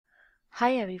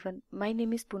Hi everyone, my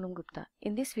name is Poonam Gupta.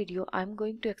 In this video, I am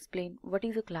going to explain what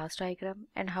is a class diagram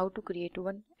and how to create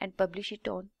one and publish it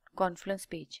on Confluence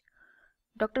page.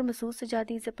 Dr. Masood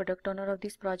Sajadi is a product owner of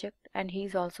this project and he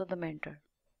is also the mentor.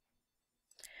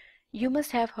 You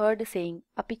must have heard a saying,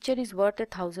 a picture is worth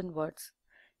 1,000 words.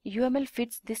 UML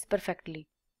fits this perfectly.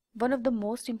 One of the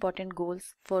most important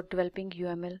goals for developing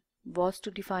UML was to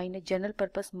define a general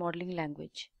purpose modeling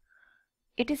language.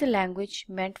 It is a language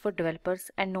meant for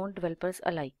developers and non-developers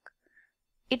alike.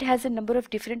 It has a number of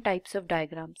different types of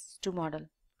diagrams to model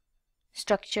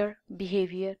structure,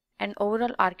 behavior, and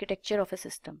overall architecture of a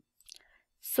system.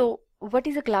 So, what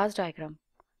is a class diagram?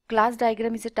 Class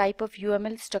diagram is a type of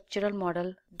UML structural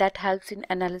model that helps in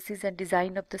analysis and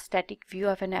design of the static view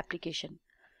of an application.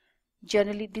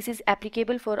 Generally, this is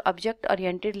applicable for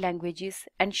object-oriented languages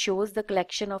and shows the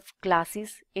collection of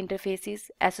classes, interfaces,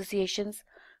 associations,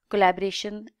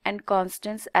 collaboration, and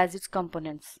constants as its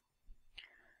components.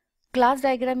 Class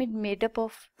diagram is made up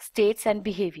of states and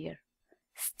behavior.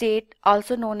 State,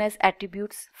 also known as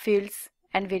attributes, fields,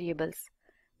 and variables.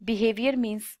 Behavior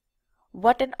means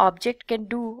what an object can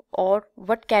do or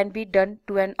what can be done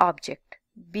to an object.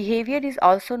 Behavior is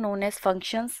also known as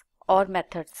functions or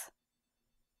methods.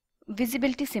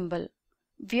 Visibility symbol,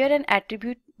 where an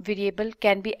attribute variable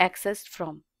can be accessed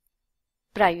from.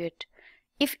 Private,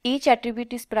 if each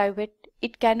attribute is private,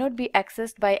 it cannot be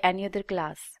accessed by any other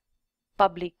class.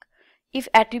 Public, if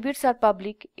attributes are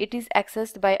public, it is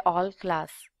accessed by all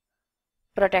class.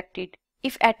 Protected,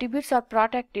 if attributes are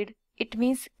protected, it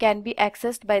means can be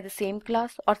accessed by the same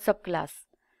class or subclass.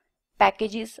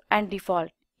 Packages and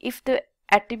default, if the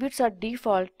attributes are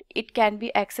default, it can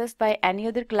be accessed by any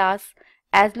other class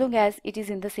as long as it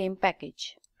is in the same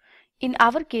package. In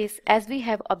our case, as we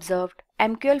have observed,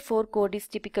 MQL4 code is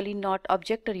typically not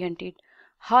object-oriented.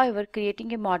 However,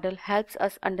 creating a model helps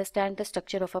us understand the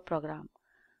structure of a program.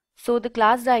 So the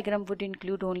class diagram would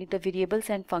include only the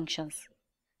variables and functions.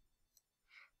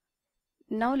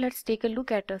 Now let's take a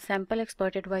look at a sample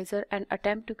expert advisor and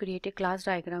attempt to create a class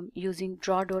diagram using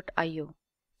draw.io.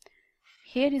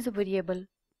 Here is a variable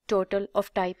total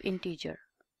of type integer.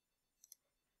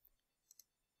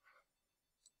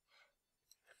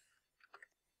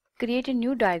 Create a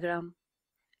new diagram.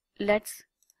 Let's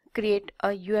create a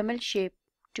UML shape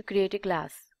to create a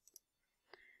class.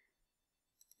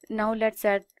 Now let's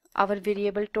add our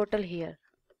variable total here.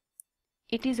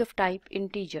 It is of type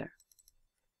integer.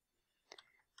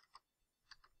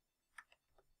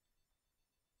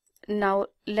 Now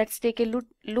let's take a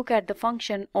look at the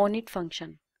function onIt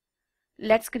function.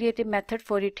 Let's create a method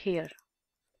for it here.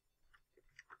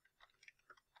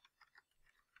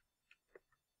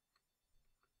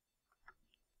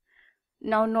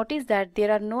 Now notice that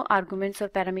there are no arguments or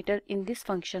parameters in this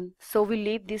function, so we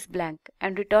leave this blank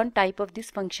and return type of this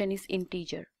function is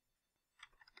integer.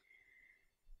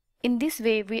 In this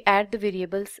way we add the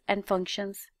variables and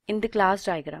functions in the class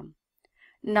diagram.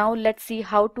 Now let's see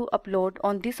how to upload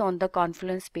on the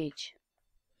Confluence page.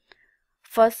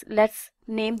 First, let's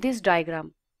name this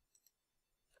diagram.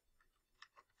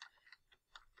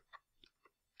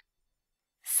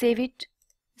 Save it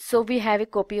so we have a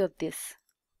copy of this.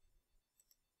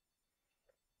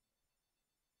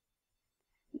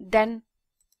 Then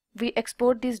we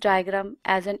export this diagram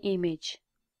as an image.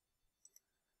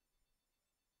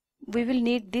 We will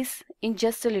need this in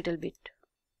just a little bit.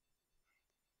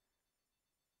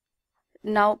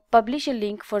 Now publish a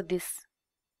link for this.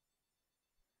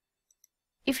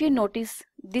 If you notice,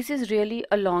 this is really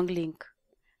a long link.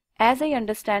 As I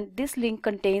understand, this link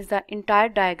contains the entire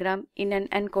diagram in an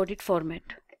encoded format.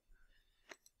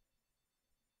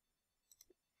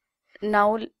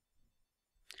 Now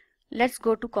let's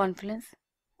go to Confluence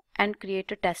and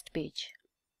create a test page.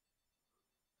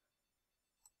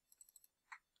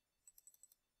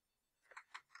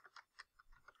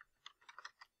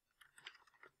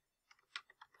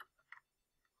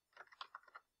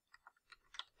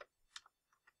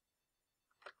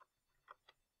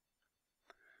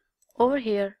 Over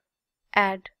here,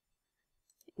 add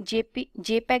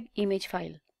JPEG image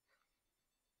file.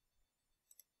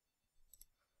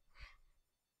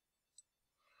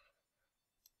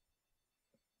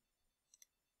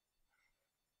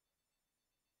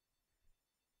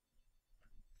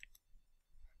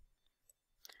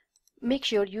 Make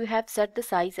sure you have set the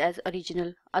size as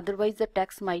original, otherwise the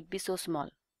text might be so small.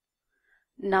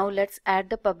 Now let's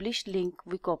add the published link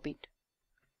we copied.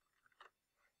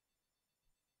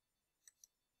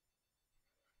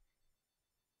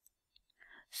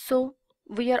 So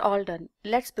we are all done.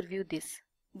 Let's preview this.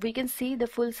 We can see the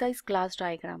full-size class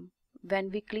diagram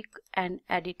when we click and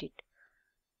edit it.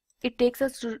 It takes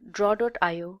us to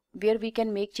draw.io where we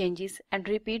can make changes and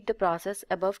repeat the process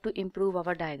above to improve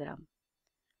our diagram.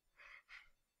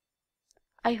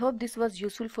 I hope this was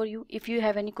useful for you. If you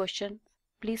have any questions,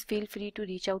 please feel free to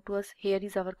reach out to us. Here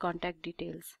is our contact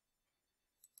details.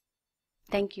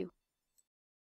 Thank you.